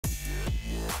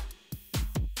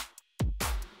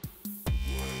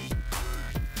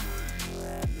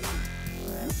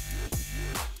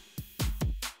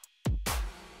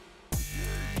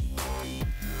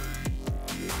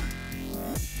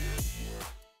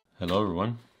Hello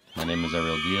everyone, my name is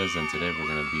Ariel Diaz and today we're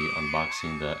going to be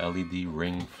unboxing the LED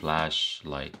ring flash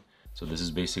light. So this is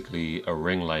basically a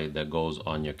ring light that goes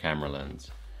on your camera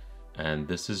lens. And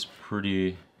this is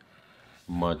pretty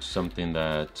much something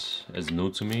that is new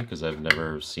to me because I've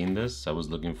never seen this. I was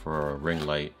looking for a ring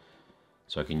light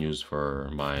so I can use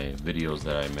for my videos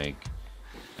that I make.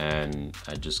 And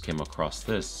I just came across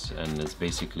this, and it's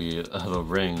basically a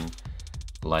ring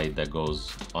light that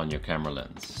goes on your camera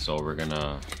lens. So we're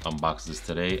gonna unbox this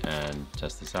today and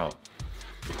test this out.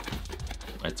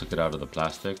 I took it out of the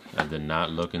plastic. I did not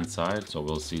look inside, so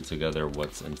we'll see together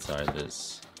what's inside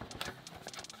this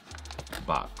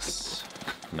box.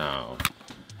 Now,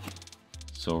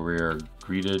 so we're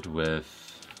greeted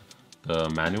with the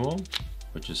manual,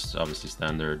 which is obviously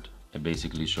standard. It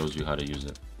basically shows you how to use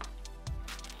it.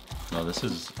 Now this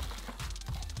is,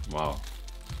 wow.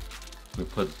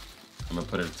 I'm gonna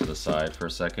put it to the side for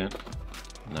a second.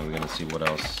 Now we're gonna see what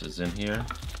else is in here.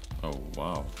 Oh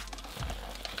wow.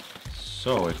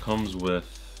 So it comes with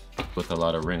a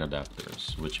lot of ring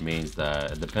adapters, which means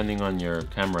that depending on your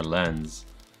camera lens,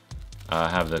 I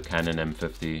have the Canon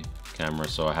M50 camera,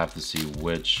 so I have to see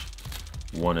which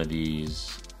one of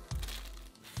these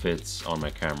fits on my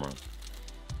camera.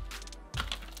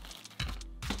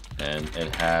 And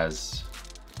it has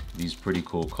these pretty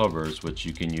cool covers, which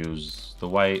you can use the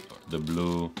white, the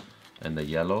blue, and the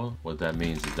yellow. What that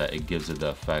means is that it gives it the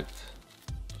effect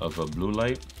of a blue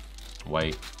light,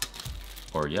 white,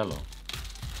 or yellow.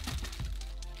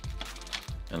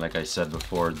 And like I said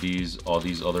before, all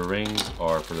these other rings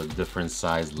are for the different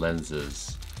size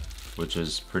lenses, which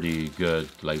is pretty good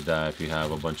like that. If you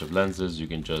have a bunch of lenses, you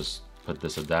can just put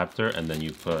this adapter and then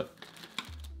you put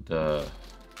the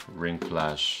ring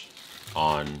flash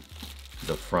on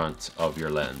the front of your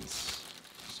lens.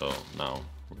 So now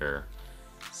we're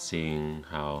seeing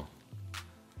how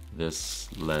this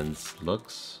lens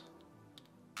looks,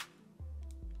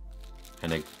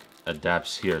 and it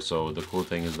adapts here. So the cool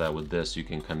thing is that with this you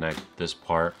can connect this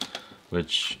part,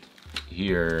 which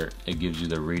here it gives you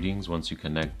the readings once you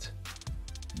connect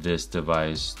this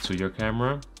device to your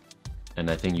camera.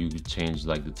 And I think you could change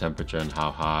like the temperature and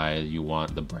how high you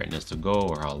want the brightness to go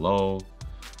or how low.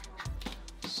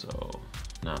 So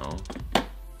now,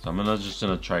 I'm just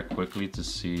gonna try quickly to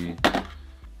see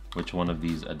which one of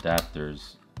these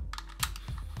adapters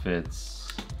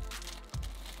fits.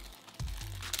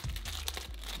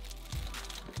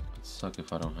 It'd suck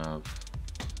if I don't have.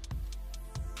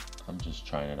 I'm just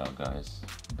trying it out, guys.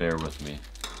 Bear with me,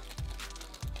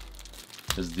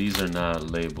 because these are not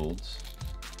labeled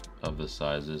of the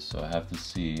sizes, so I have to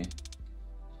see.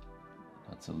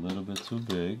 That's a little bit too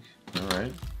big. All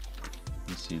right.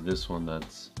 You see this one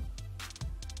that's,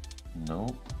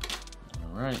 nope.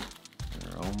 All right,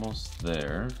 we're almost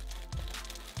there.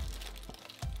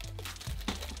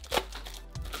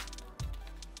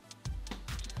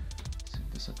 Let's see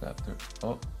this adapter.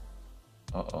 Oh,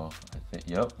 uh-oh, I think,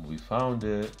 yep, we found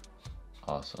it.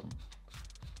 Awesome.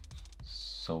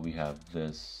 So we have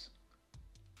this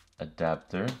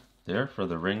adapter there for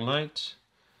the ring light.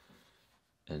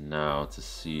 And now to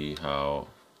see how,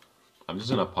 I'm just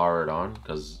gonna power it on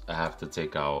because I have to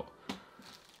take out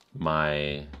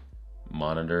my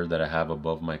monitor that I have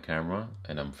above my camera,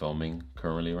 and I'm filming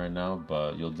currently right now,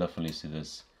 but you'll definitely see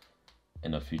this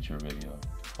in a future video.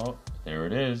 Oh, there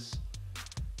it is.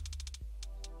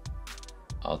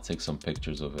 I'll take some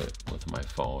pictures of it with my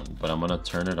phone, but I'm gonna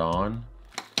turn it on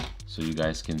so you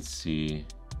guys can see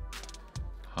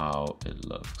how it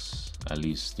looks, at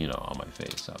least, you know, on my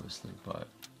face obviously. But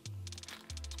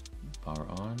power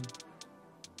on.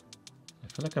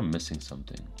 I feel like I'm missing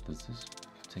something. Does this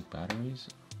take batteries?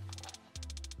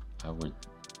 I would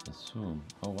assume.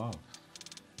 Oh wow,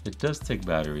 it does take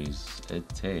batteries. It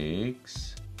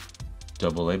takes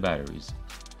AA batteries.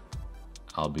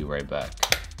 I'll be right back.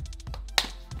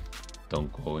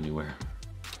 Don't go anywhere.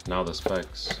 Now the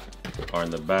specs are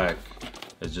in the back.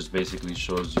 It just basically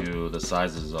shows you the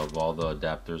sizes of all the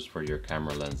adapters for your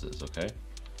camera lenses, okay?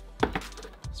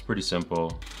 It's pretty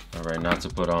simple. All right, now to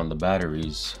put on the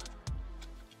batteries.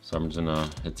 So I'm just gonna,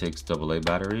 it takes AA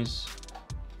batteries.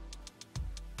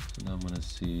 So now I'm gonna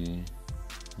see,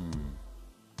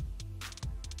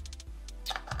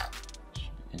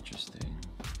 should be interesting.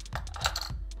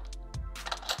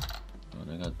 Oh,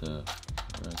 and I got the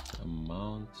correct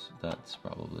amount. That's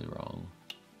probably wrong.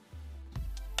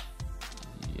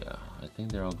 Yeah, I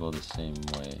think they all go the same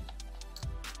way.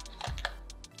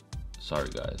 Sorry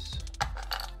guys.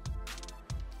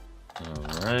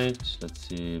 Alright, let's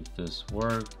see if this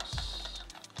works.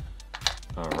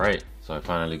 Alright, so I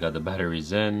finally got the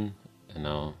batteries in, and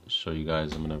I'll show you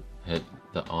guys. I'm gonna hit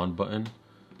the on button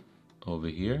over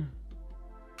here.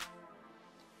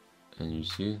 And you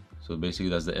see, so basically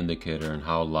that's the indicator and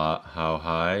how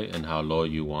high and how low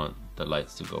you want the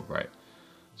lights to go bright.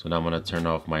 So now I'm gonna turn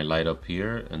off my light up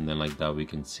here, and then like that we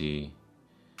can see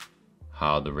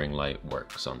how the ring light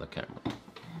works on the camera.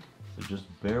 So just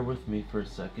bear with me for a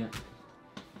second.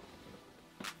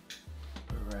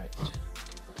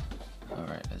 All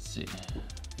right, let's see.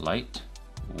 Light,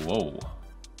 whoa.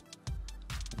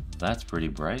 That's pretty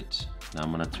bright. Now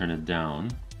I'm gonna turn it down.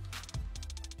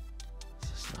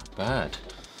 This is not bad.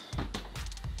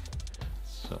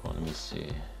 So let me see.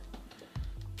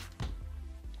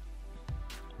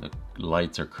 The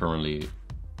lights are currently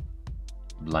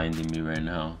blinding me right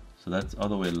now. So that's all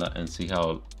the way left, and see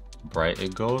how bright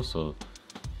it goes. So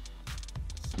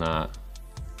it's not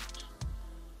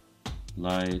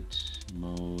light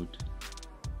mode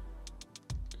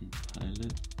and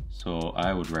pilot. So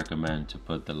I would recommend to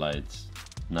put the lights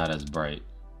not as bright,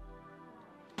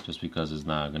 just because it's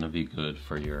not gonna be good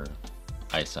for your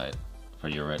eyesight, for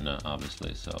your retina,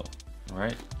 obviously. So, all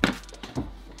right,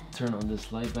 turn on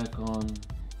this light back on,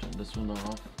 turn this one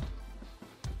off.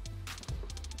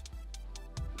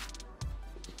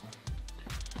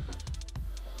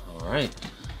 All right,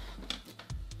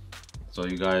 so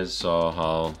you guys saw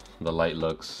how the light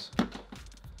looks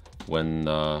when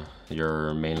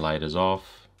your main light is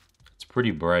off. It's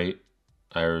pretty bright.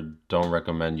 I don't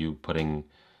recommend you putting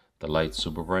the light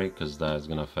super bright because that is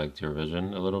going to affect your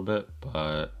vision a little bit,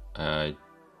 but I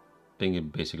think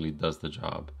it basically does the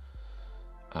job.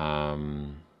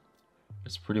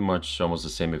 It's pretty much almost the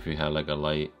same if you had like a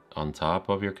light on top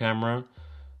of your camera.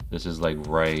 This is like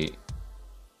right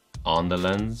on the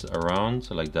lens around,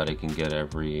 so like that it can get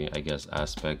every, I guess,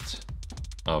 aspect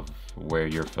of where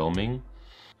you're filming.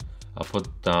 I'll put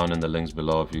down in the links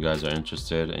below if you guys are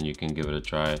interested and you can give it a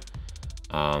try.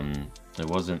 It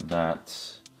wasn't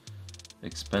that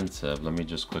expensive. Let me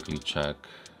just quickly check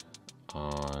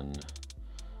on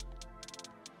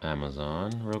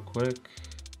Amazon real quick.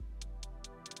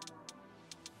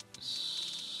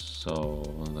 So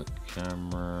the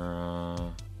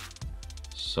camera,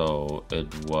 so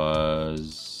it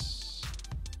was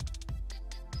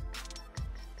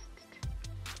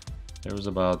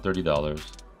about $30.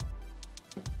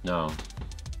 Now,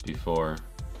 before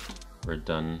we're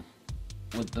done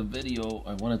with the video,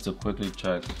 I wanted to quickly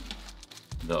check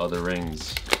the other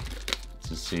rings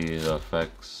to see the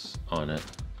effects on it.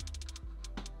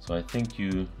 So I think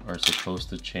you are supposed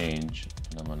to change,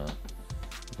 and I'm gonna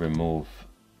remove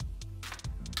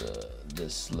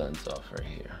this lens off right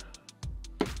here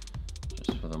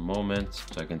just for the moment,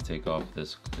 so I can take off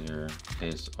this clear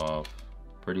case off.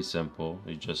 Pretty simple,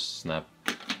 you just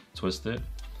twist it.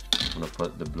 I'm gonna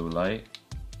put the blue light.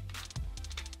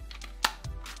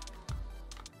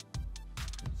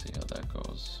 Let's see how that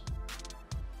goes.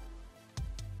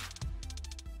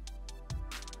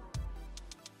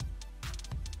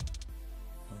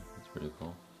 Oh, that's pretty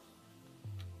cool.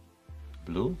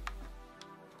 Blue?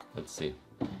 Let's see.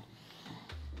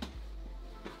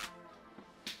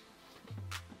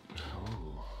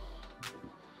 Oh.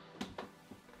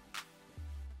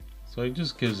 So it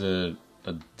just gives it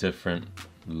a different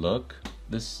look.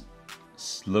 This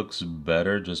looks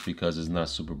better just because it's not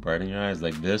super bright in your eyes.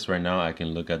 Like this right now, I can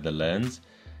look at the lens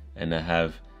and I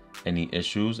have any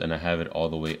issues and I have it all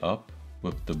the way up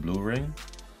with the blue ring.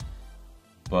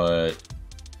 But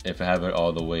if I have it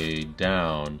all the way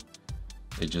down,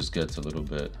 it just gets a little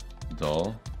bit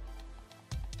dull.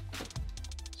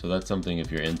 So that's something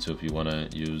if you're into, if you want to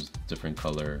use different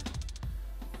color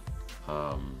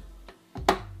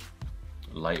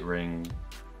light ring.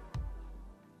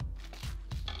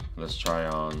 Let's try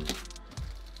on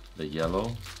the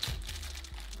yellow.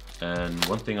 And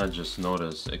one thing I just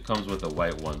noticed, it comes with a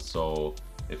white one. So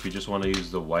if you just want to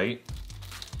use the white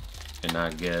and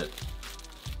not get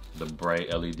the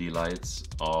bright LED lights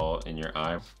all in your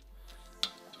eye,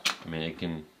 I mean, it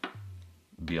can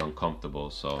be uncomfortable.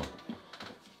 So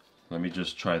let me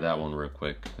just try that one real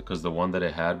quick, because the one that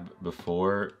I had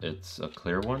before, it's a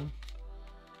clear one.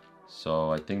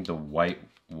 So I think the white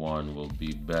one will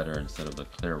be better instead of the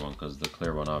clear one, because the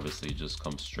clear one obviously just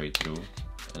comes straight through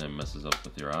and it messes up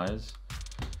with your eyes.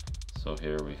 So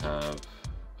here we have,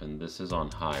 and this is on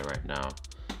high right now.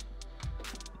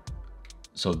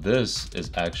 So this is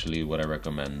actually what I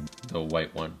recommend, the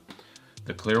white one.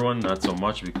 The clear one, not so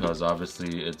much, because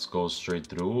obviously it goes straight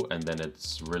through and then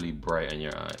it's really bright in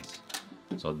your eyes.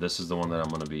 So this is the one that I'm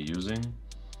gonna be using.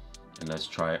 And let's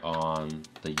try on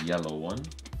the yellow one.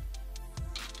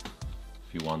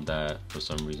 If you want that, for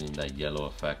some reason, that yellow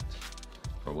effect,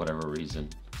 for whatever reason,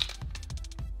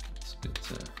 it's good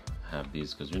to have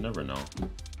these because you never know.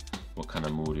 what kind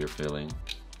of mood you're feeling.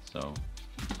 So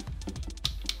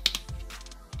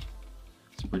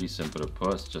it's pretty simple to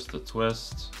put, it's just a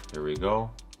twist. Here we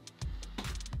go.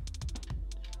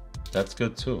 That's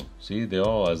good too. See, they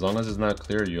all, as long as it's not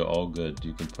clear, you're all good.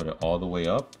 You can put it all the way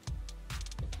up,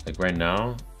 like right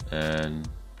now, and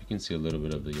you can see a little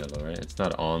bit of the yellow, right? It's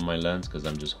not on my lens because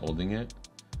I'm just holding it,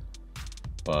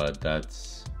 but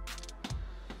that's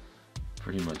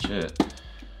pretty much it.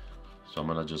 So I'm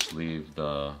gonna just leave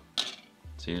the,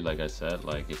 see, like I said,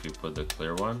 like if you put the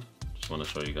clear one, just want to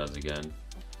show you guys again,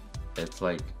 it's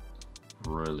like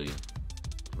really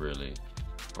bright,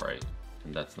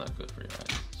 and that's not good for your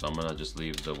eyes. So I'm gonna just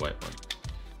leave the white one.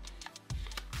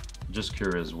 Just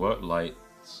curious, what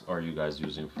lights are you guys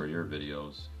using for your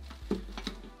videos?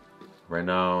 Right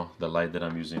now, the light that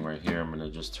I'm using right here, I'm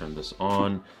gonna just turn this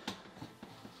on.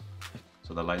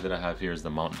 So the light that I have here is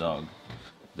the Mount Dog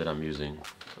that I'm using.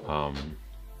 I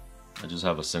just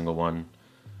have a single one.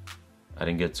 I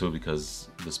didn't get two because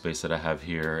the space that I have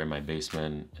here in my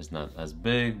basement is not as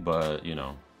big, but you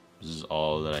know, this is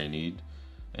all that I need.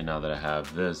 And now that I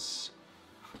have this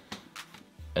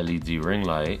LED ring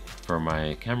light for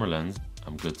my camera lens,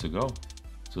 I'm good to go.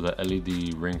 So the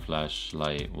LED ring flash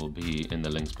light will be in the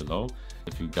links below.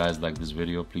 If you guys like this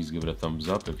video, please give it a thumbs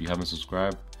up. If you haven't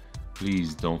subscribed,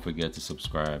 please don't forget to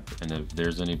subscribe. And if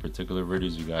there's any particular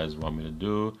videos you guys want me to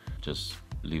do, just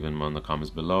leave them in the comments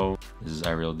below. This is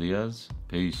Ariel Diaz.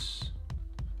 Peace.